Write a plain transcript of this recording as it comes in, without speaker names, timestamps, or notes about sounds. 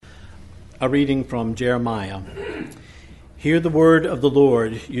A reading from Jeremiah. Hear the word of the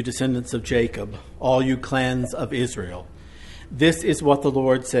Lord, you descendants of Jacob, all you clans of Israel. This is what the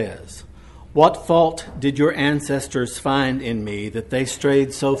Lord says. What fault did your ancestors find in me that they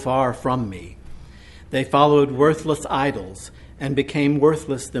strayed so far from me? They followed worthless idols and became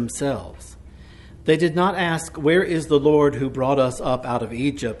worthless themselves. They did not ask, where is the Lord who brought us up out of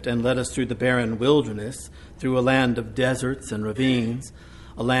Egypt and led us through the barren wilderness, through a land of deserts and ravines,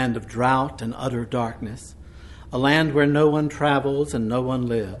 a land of drought and utter darkness, a land where no one travels and no one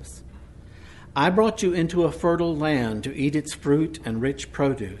lives. I brought you into a fertile land to eat its fruit and rich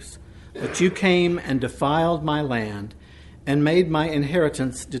produce, but you came and defiled my land and made my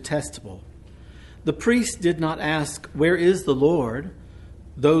inheritance detestable. The priests did not ask, where is the Lord?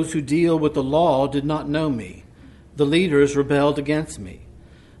 Those who deal with the law did not know me. The leaders rebelled against me.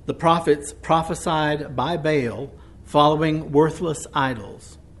 The prophets prophesied by Baal, following worthless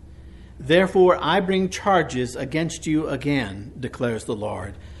idols. Therefore I bring charges against you again, declares the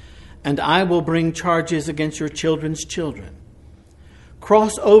Lord, and I will bring charges against your children's children.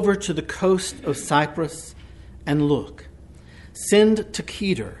 Cross over to the coast of Cyprus and look. Send to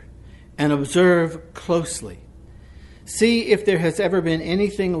Kedar and observe closely. See if there has ever been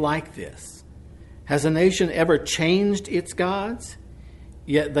anything like this. Has a nation ever changed its gods?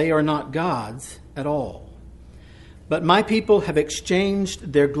 Yet they are not gods at all. But my people have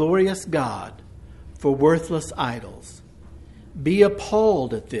exchanged their glorious God for worthless idols. Be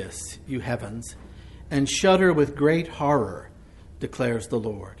appalled at this, you heavens, and shudder with great horror, declares the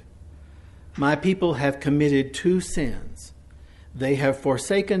Lord. My people have committed two sins. They have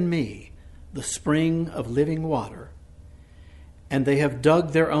forsaken me, the spring of living water, and they have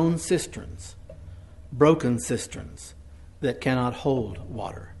dug their own cisterns, broken cisterns that cannot hold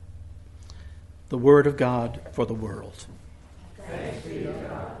water. The word of God for the world. Thanks be to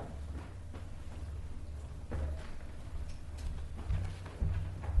God.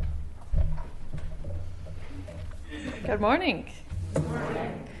 Good morning. Good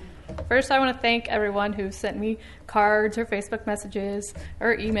morning. First, I want to thank everyone who sent me cards or Facebook messages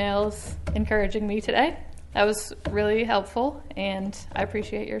or emails encouraging me today. That was really helpful, and I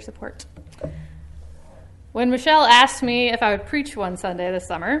appreciate your support. When Michelle asked me if I would preach one Sunday this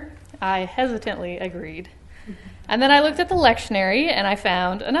summer, I hesitantly agreed. And then I looked at the lectionary, and I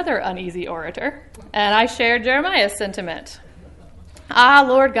found another uneasy orator, and I shared Jeremiah's sentiment. Ah,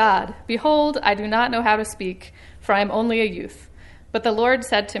 Lord God, behold, I do not know how to speak, for I am only a youth. But the Lord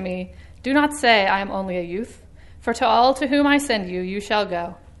said to me, do not say I am only a youth, for to all to whom I send you, you shall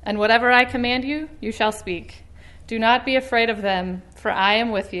go, and whatever I command you, you shall speak. Do not be afraid of them, for I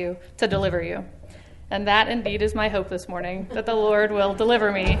am with you to deliver you. And that indeed is my hope this morning, that the Lord will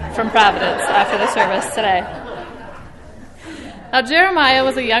deliver me from Providence after the service today. Now, Jeremiah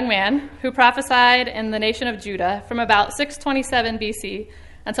was a young man who prophesied in the nation of Judah from about 627 BC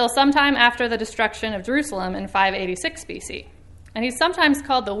until sometime after the destruction of Jerusalem in 586 BC. And he's sometimes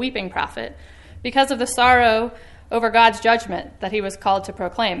called the weeping prophet because of the sorrow over God's judgment that he was called to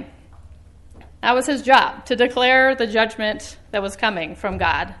proclaim. That was his job, to declare the judgment that was coming from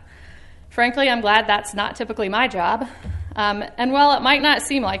God. Frankly, I'm glad that's not typically my job. And while it might not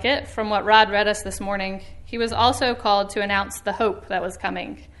seem like it, from what Rod read us this morning, he was also called to announce the hope that was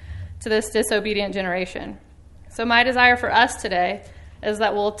coming to this disobedient generation. So my desire for us today is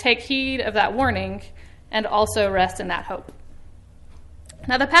that we'll take heed of that warning and also rest in that hope.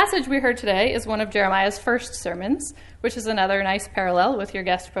 Now, the passage we heard today is one of Jeremiah's first sermons, which is another nice parallel with your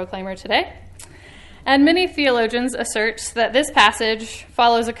guest proclaimer today. And many theologians assert that this passage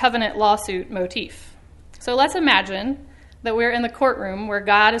follows a covenant lawsuit motif. So let's imagine that we're in the courtroom where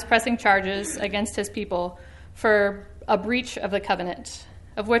God is pressing charges against his people for a breach of the covenant,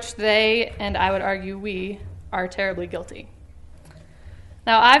 of which they, and I would argue we, are terribly guilty.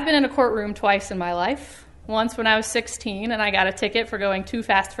 Now, I've been in a courtroom twice in my life. Once when I was 16 and I got a ticket for going too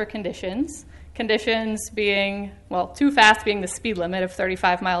fast for conditions. Conditions being, too fast being the speed limit of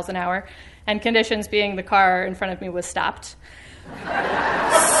 35 miles an hour, and conditions being the car in front of me was stopped.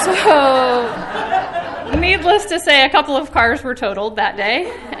 So, needless to say, a couple of cars were totaled that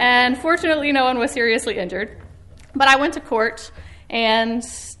day, and fortunately no one was seriously injured. But I went to court and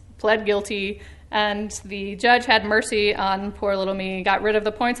pled guilty, and the judge had mercy on poor little me, got rid of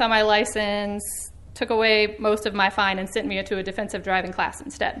the points on my license, took away most of my fine, and sent me to a defensive driving class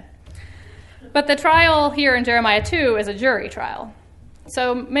instead. But the trial here in Jeremiah 2 is a jury trial.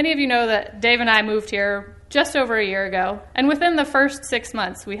 So many of you know that Dave and I moved here just over a year ago, and within the first 6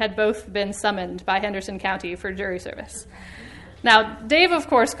 months, we had both been summoned by Henderson County for jury service. Now, Dave, of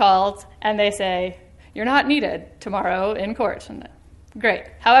course, called, and they say, you're not needed tomorrow in court. And Great.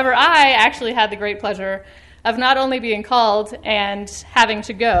 However, I actually had the great pleasure of not only being called and having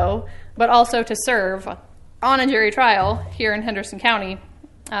to go, but also to serve on a jury trial here in Henderson County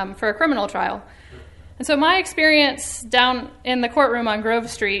for a criminal trial. And so my experience down in the courtroom on Grove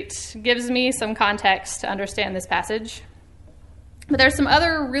Street gives me some context to understand this passage. But there's some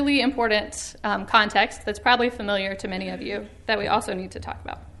other really important context that's probably familiar to many of you that we also need to talk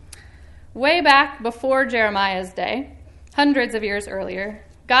about. Way back before Jeremiah's day, hundreds of years earlier,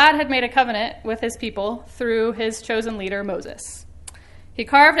 God had made a covenant with his people through his chosen leader, Moses. He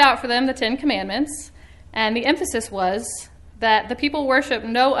carved out for them the 10 Commandments, and the emphasis was that the people worship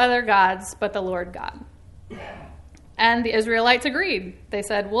no other gods but the Lord God. And the Israelites agreed. They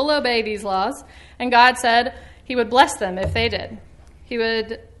said, we'll obey these laws. And God said he would bless them if they did. He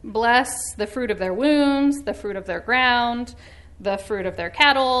would bless the fruit of their wombs, the fruit of their ground, the fruit of their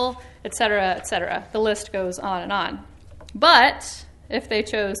cattle, etc., etc. The list goes on and on. But if they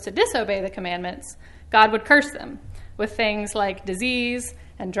chose to disobey the commandments, God would curse them with things like disease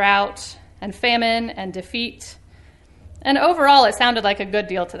and drought and famine and defeat. And overall, it sounded like a good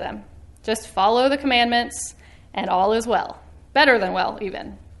deal to them. Just follow the commandments and all is well. Better than well,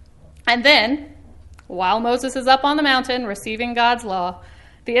 even. And then, while Moses is up on the mountain receiving God's law,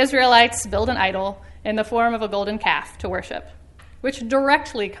 the Israelites build an idol in the form of a golden calf to worship, which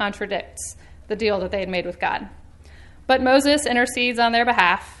directly contradicts the deal that they had made with God. But Moses intercedes on their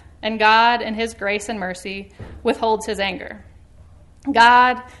behalf, and God, in his grace and mercy, withholds his anger.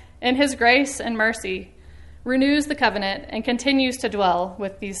 God, in his grace and mercy, renews the covenant and continues to dwell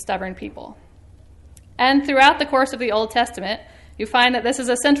with these stubborn people. And throughout the course of the Old Testament, you find that this is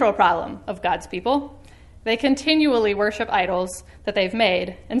a central problem of God's people. They continually worship idols that they've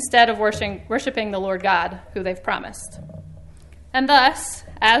made instead of worshiping the Lord God who they've promised. And thus,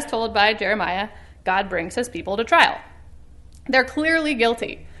 as told by Jeremiah, God brings his people to trial. They're clearly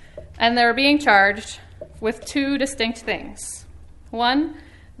guilty, and they're being charged with two distinct things. One,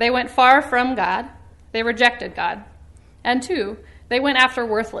 they went far from God. They rejected God. And two, they went after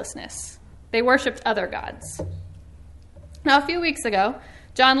worthlessness. They worshiped other gods. Now, a few weeks ago,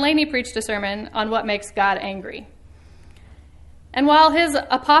 John Laney preached a sermon on what makes God angry. And while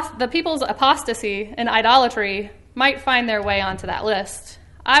the people's apostasy and idolatry might find their way onto that list,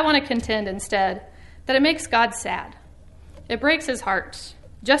 I want to contend instead that it makes God sad. It breaks his heart,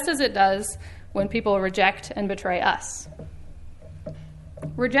 just as it does when people reject and betray us.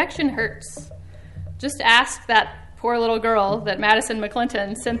 Rejection hurts. Just ask that poor little girl that Madison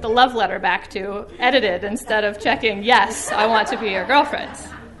McClinton sent the love letter back to, edited instead of checking, yes, I want to be your girlfriend,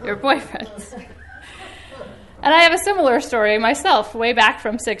 your boyfriend. And I have a similar story myself, way back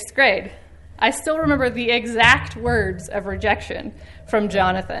from 6th grade. I still remember the exact words of rejection from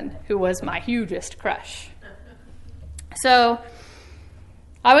Jonathan, who was my hugest crush. So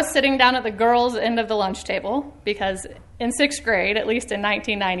I was sitting down at the girls' end of the lunch table because in 6th grade, at least in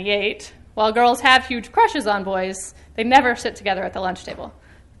 1998, while girls have huge crushes on boys, they never sit together at the lunch table.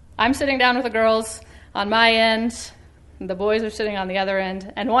 I'm sitting down with the girls on my end, and the boys are sitting on the other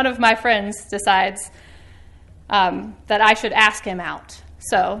end, and one of my friends decides that I should ask him out.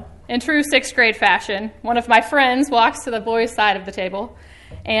 So, in true 6th grade fashion, one of my friends walks to the boys' side of the table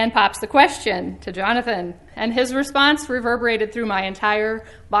and pops the question to Jonathan, and his response reverberated through my entire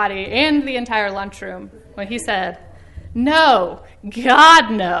body and the entire lunchroom when he said, "No,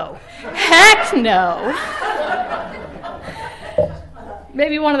 God, no. Heck no."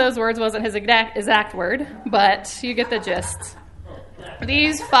 Maybe one of those words wasn't his exact word, but you get the gist.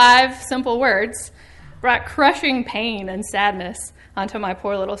 These 5 simple words brought crushing pain and sadness onto my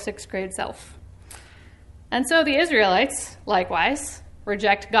poor little 6th grade self. And so the Israelites, likewise,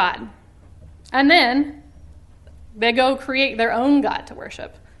 reject God. And then they go create their own God to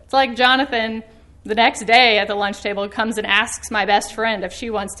worship. It's like Jonathan, the next day at the lunch table, comes and asks my best friend if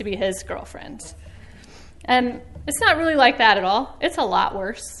she wants to be his girlfriend. And it's not really like that at all. It's a lot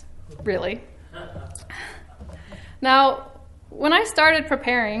worse, really. Now, when I started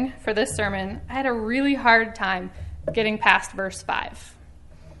preparing for this sermon, I had a really hard time getting past verse 5.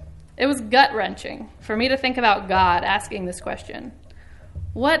 It was gut-wrenching for me to think about God asking this question.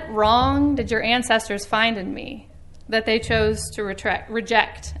 What wrong did your ancestors find in me that they chose to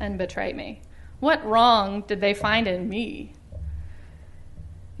reject and betray me? What wrong did they find in me?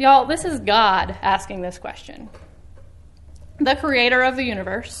 Y'all, this is God asking this question. The creator of the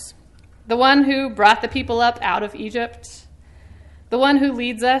universe, the one who brought the people up out of Egypt, the one who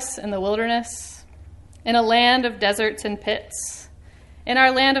leads us in the wilderness, in a land of deserts and pits, in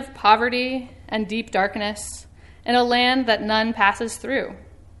our land of poverty and deep darkness, in a land that none passes through,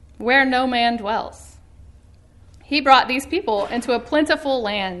 where no man dwells. He brought these people into a plentiful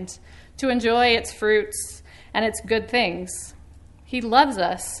land to enjoy its fruits and its good things. He loves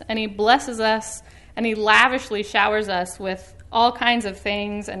us, and he blesses us, and he lavishly showers us with all kinds of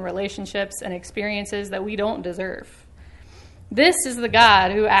things and relationships and experiences that we don't deserve. This is the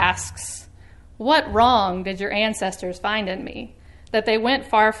God who asks, "What wrong did your ancestors find in me, that they went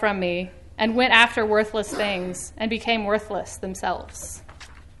far from me and went after worthless things and became worthless themselves?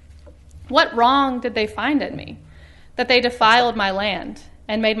 What wrong did they find in me, that they defiled my land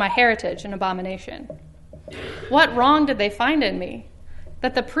and made my heritage an abomination? What wrong did they find in me,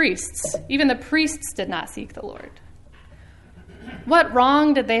 that the priests, even the priests, did not seek the Lord? What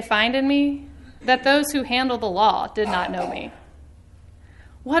wrong did they find in me, that those who handle the law did not know me?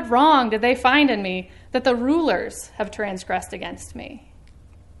 What wrong did they find in me, that the rulers have transgressed against me?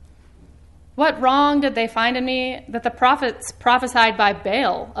 What wrong did they find in me, that the prophets prophesied by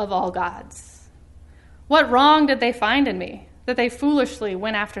Baal of all gods? What wrong did they find in me, that they foolishly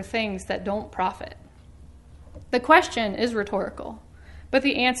went after things that don't profit?" The question is rhetorical, but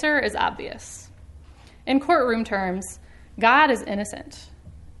the answer is obvious. In courtroom terms, God is innocent.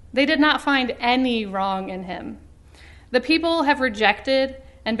 They did not find any wrong in him. The people have rejected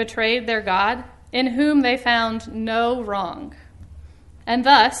and betrayed their God, in whom they found no wrong. And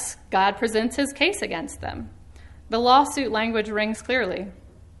thus, God presents his case against them. The lawsuit language rings clearly.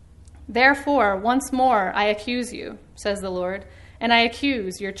 "Therefore, once more I accuse you, says the Lord, and I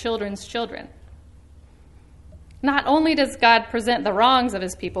accuse your children's children." Not only does God present the wrongs of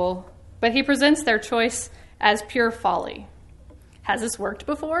his people, but he presents their choice as pure folly. Has this worked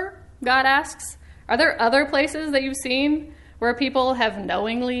before? God asks. Are there other places that you've seen where people have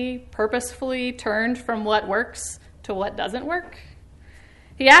knowingly, purposefully turned from what works to what doesn't work?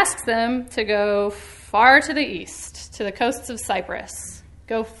 He asks them to go far to the east, to the coasts of Cyprus,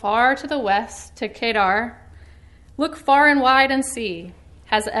 go far to the west, to Kedar, look far and wide and see,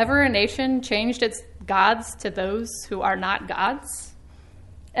 has ever a nation changed its gods to those who are not gods?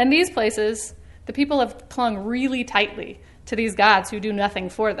 And these places, the people have clung really tightly to these gods who do nothing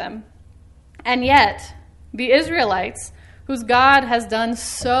for them. And yet, the Israelites, whose God has done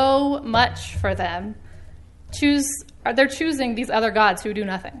so much for them, they're choosing these other gods who do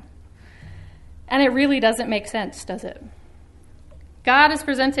nothing. And it really doesn't make sense, does it? God is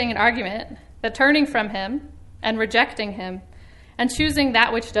presenting an argument that turning from him and rejecting him and choosing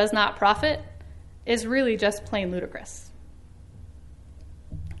that which does not profit is really just plain ludicrous.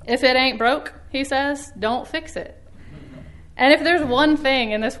 If it ain't broke, he says, don't fix it. And if there's one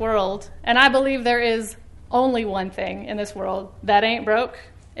thing in this world, and I believe there is only one thing in this world that ain't broke,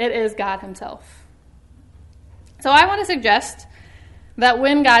 it is God himself. So I want to suggest that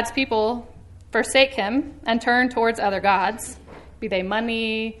when God's people forsake him and turn towards other gods, be they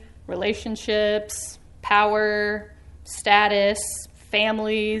money, relationships, power, status,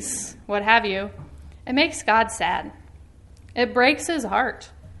 families, what have you, it makes God sad. It breaks his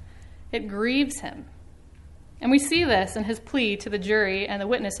heart. It grieves him. And we see this in his plea to the jury and the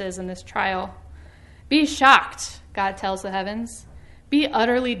witnesses in this trial. Be shocked, God tells the heavens. Be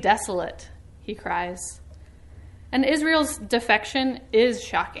utterly desolate, he cries. And Israel's defection is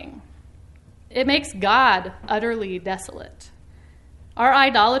shocking. It makes God utterly desolate. Our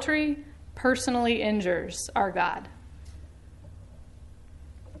idolatry personally injures our God.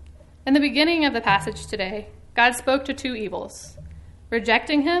 In the beginning of the passage today, God spoke to two evils,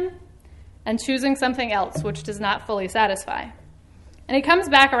 rejecting him and choosing something else which does not fully satisfy. And he comes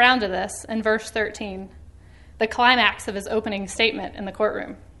back around to this in verse 13, the climax of his opening statement in the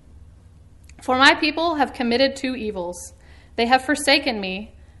courtroom. For my people have committed two evils. They have forsaken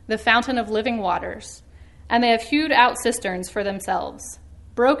me, the fountain of living waters, and they have hewed out cisterns for themselves,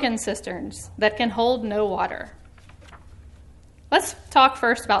 broken cisterns that can hold no water. Let's talk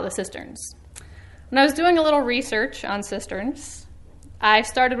first about the cisterns. When I was doing a little research on cisterns, I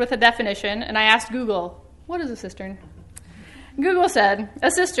started with a definition, and I asked Google, what is a cistern? Google said, a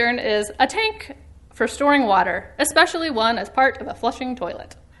cistern is a tank for storing water, especially one as part of a flushing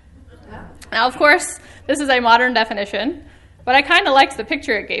toilet. Now, of course, this is a modern definition, but I kind of liked the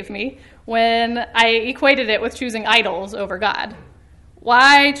picture it gave me when I equated it with choosing idols over God.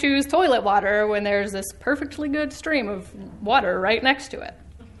 Why choose toilet water when there's this perfectly good stream of water right next to it?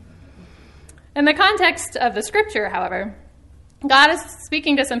 In the context of the scripture, however, God is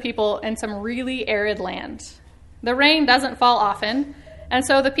speaking to some people in some really arid land. The rain doesn't fall often, and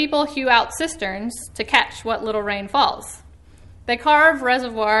so the people hew out cisterns to catch what little rain falls. They carve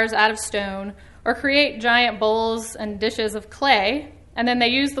reservoirs out of stone or create giant bowls and dishes of clay, and then they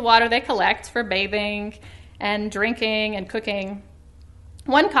use the water they collect for bathing and drinking and cooking.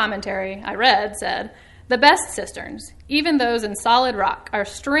 One commentary I read said The best cisterns, even those in solid rock, are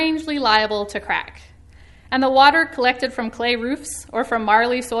strangely liable to crack. And the water collected from clay roofs or from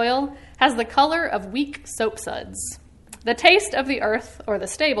marly soil has the color of weak soap suds, the taste of the earth or the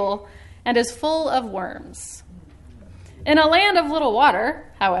stable, and is full of worms. In a land of little water,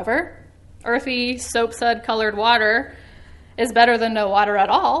 however, earthy, soap sud-colored water is better than no water at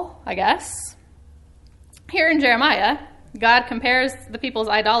all, I guess. Here in Jeremiah, God compares the people's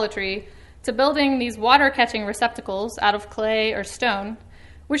idolatry to building these water-catching receptacles out of clay or stone,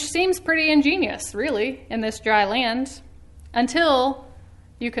 which seems pretty ingenious, really, in this dry land, until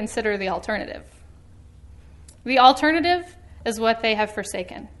you consider the alternative. The alternative is what they have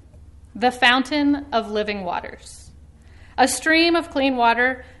forsaken, the fountain of living waters, a stream of clean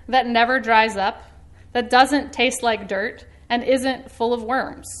water that never dries up, that doesn't taste like dirt, and isn't full of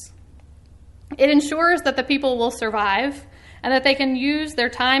worms. It ensures that the people will survive and that they can use their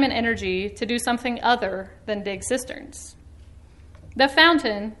time and energy to do something other than dig cisterns. The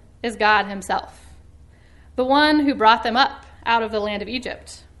fountain is God himself, the one who brought them up out of the land of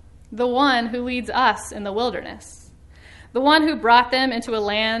Egypt, the one who leads us in the wilderness, the one who brought them into a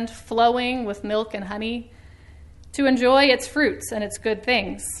land flowing with milk and honey to enjoy its fruits and its good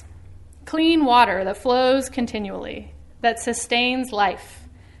things, clean water that flows continually, that sustains life,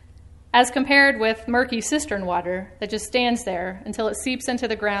 as compared with murky cistern water that just stands there until it seeps into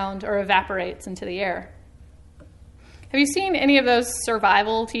the ground or evaporates into the air. Have you seen any of those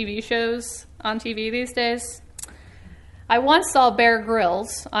survival TV shows on TV these days? I once saw Bear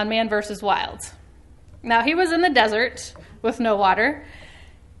Grylls on Man vs. Wild. Now, he was in the desert with no water,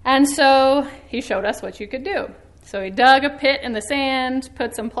 and so he showed us what you could do. So he dug a pit in the sand,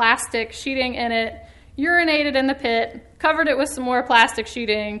 put some plastic sheeting in it, urinated in the pit, covered it with some more plastic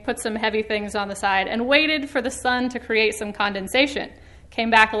sheeting, put some heavy things on the side, and waited for the sun to create some condensation.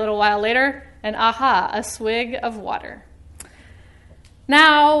 Came back a little while later, and aha, a swig of water.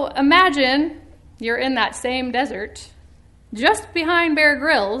 Now, imagine you're in that same desert. Just behind Bear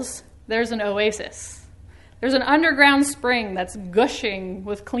Grylls, there's an oasis. There's an underground spring that's gushing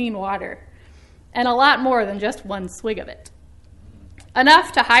with clean water, and a lot more than just one swig of it.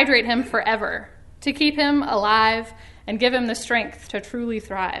 Enough to hydrate him forever, to keep him alive and give him the strength to truly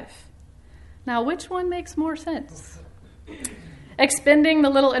thrive. Now, which one makes more sense? Expending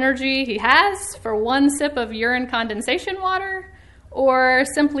the little energy he has for one sip of urine condensation water, or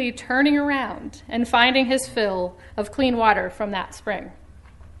simply turning around and finding his fill of clean water from that spring?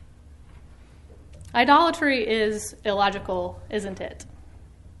 Idolatry is illogical, isn't it?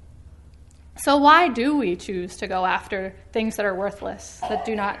 So why do we choose to go after things that are worthless, that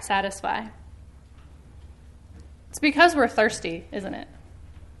do not satisfy? It's because we're thirsty, isn't it?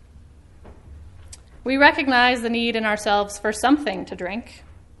 We recognize the need in ourselves for something to drink,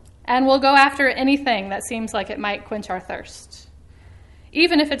 and we'll go after anything that seems like it might quench our thirst.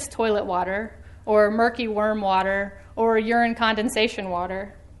 Even if it's toilet water, or murky worm water, or urine condensation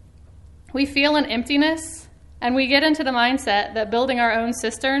water. We feel an emptiness, and we get into the mindset that building our own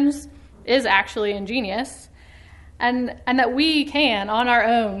cisterns is actually ingenious, and that we can, on our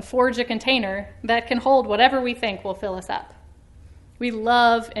own, forge a container that can hold whatever we think will fill us up. We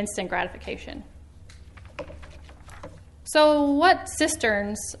love instant gratification. So what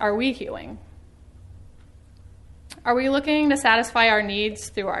cisterns are we hewing? Are we looking to satisfy our needs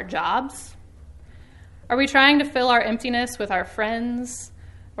through our jobs? Are we trying to fill our emptiness with our friends,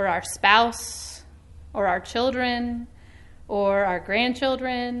 or our spouse, or our children, or our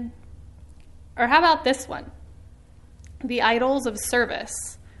grandchildren? Or how about this one? The idols of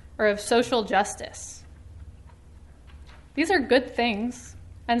service or of social justice. These are good things,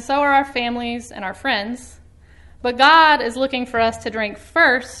 and so are our families and our friends, but God is looking for us to drink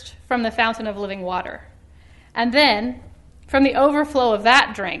first from the fountain of living water, and then from the overflow of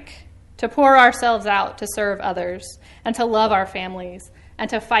that drink to pour ourselves out to serve others and to love our families and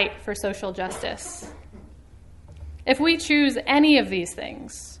to fight for social justice. If we choose any of these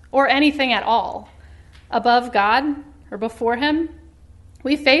things, or anything at all, above God or before him,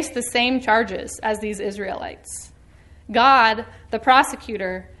 we face the same charges as these Israelites. God, the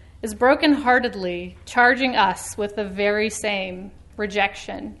prosecutor, is brokenheartedly charging us with the very same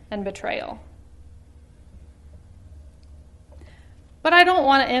rejection and betrayal. But I don't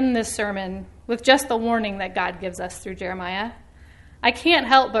want to end this sermon with just the warning that God gives us through Jeremiah. I can't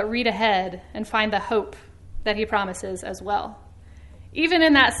help but read ahead and find the hope that he promises as well. Even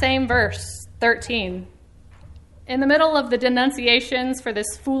in that same verse, 13, in the middle of the denunciations for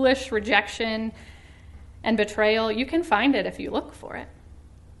this foolish rejection and betrayal, you can find it if you look for it.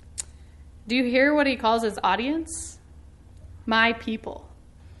 Do you hear what he calls his audience? My people.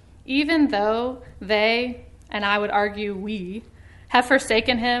 even though they, and I would argue we, have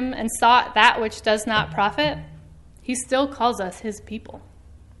forsaken him and sought that which does not profit, he still calls us his people.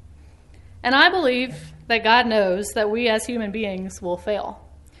 And I believe that God knows that we as human beings will fail.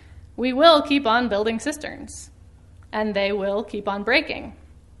 We will keep on building cisterns, and they will keep on breaking.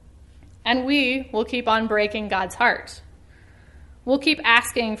 And we will keep on breaking God's heart. We'll keep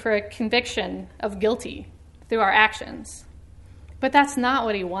asking for a conviction of guilty through our actions. But that's not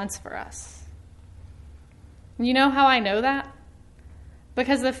what he wants for us. You know how I know that?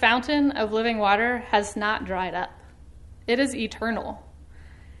 Because the fountain of living water has not dried up. It is eternal.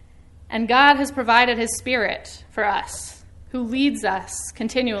 And God has provided his Spirit for us, who leads us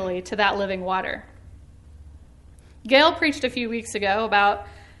continually to that living water. Gail preached a few weeks ago about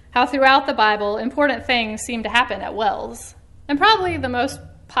how throughout the Bible, important things seem to happen at wells. And probably the most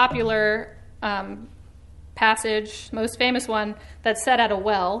popular passage, most famous one that's said at a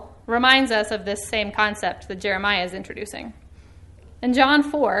well, reminds us of this same concept that Jeremiah is introducing. In John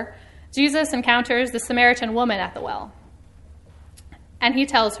 4, Jesus encounters the Samaritan woman at the well. And he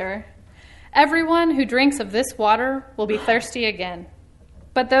tells her, "Everyone who drinks of this water will be thirsty again.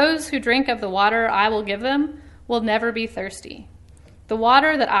 But those who drink of the water I will give them will never be thirsty. The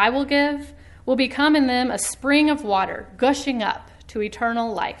water that I will give will become in them a spring of water, gushing up to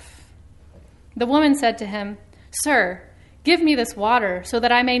eternal life." The woman said to him, "Sir, give me this water so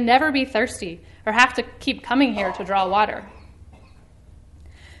that I may never be thirsty or have to keep coming here to draw water."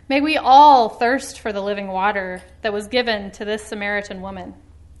 May we all thirst for the living water that was given to this Samaritan woman.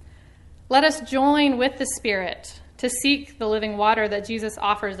 Let us join with the Spirit to seek the living water that Jesus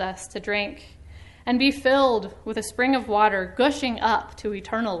offers us to drink and be filled with a spring of water gushing up to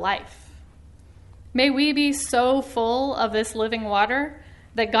eternal life. May we be so full of this living water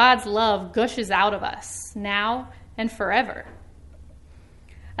that God's love gushes out of us now and forever.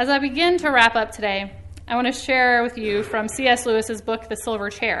 As I begin to wrap up today, I want to share with you from C.S. Lewis's book, The Silver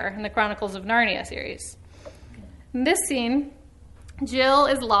Chair, in the Chronicles of Narnia series. In this scene, Jill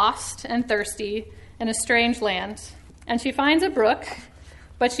is lost and thirsty in a strange land, and she finds a brook,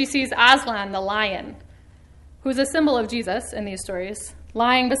 but she sees Aslan the lion, who's a symbol of Jesus in these stories,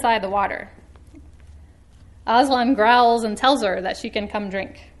 lying beside the water. Aslan growls and tells her that she can come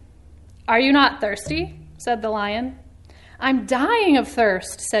drink. "Are you not thirsty?" said the lion. "I'm dying of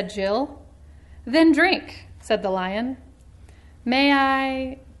thirst," said Jill. "Then drink," said the lion.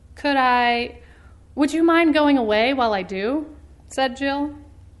 Would you mind going away while I do?" said Jill.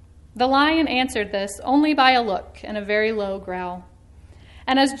 The lion answered this only by a look and a very low growl.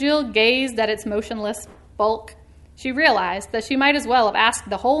 And as Jill gazed at its motionless bulk, she realized that she might as well have asked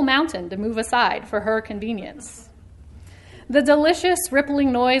the whole mountain to move aside for her convenience. The delicious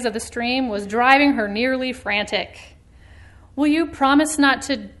rippling noise of the stream was driving her nearly frantic. "Will you promise not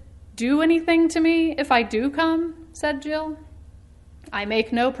to do anything to me if I do come?" said Jill. "I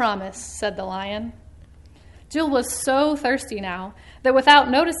make no promise," said the lion. Jill was so thirsty now that without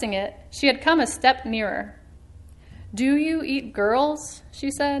noticing it, she had come a step nearer. "Do you eat girls?" she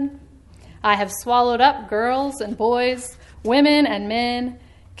said. "I have swallowed up girls and boys, women and men,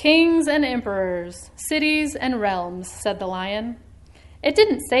 kings and emperors, cities and realms," said the lion. It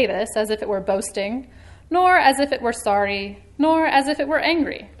didn't say this as if it were boasting, nor as if it were sorry, nor as if it were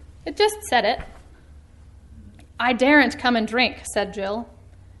angry. It just said it. "I daren't come and drink," said Jill.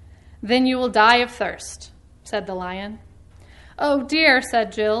 "Then you will die of thirst," said the lion. "Oh dear,"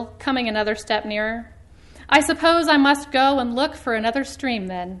 said Jill, coming another step nearer. "I suppose I must go and look for another stream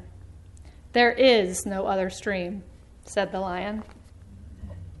then." "There is no other stream," said the lion.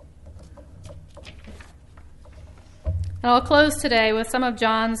 And I'll close today with some of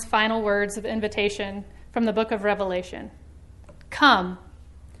John's final words of invitation from the book of Revelation. "Come,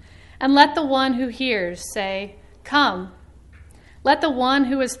 and let the one who hears say, 'Come.' Let the one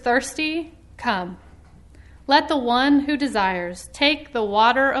who is thirsty come. Let the one who desires take the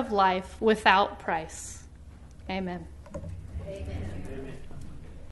water of life without price." Amen. Amen.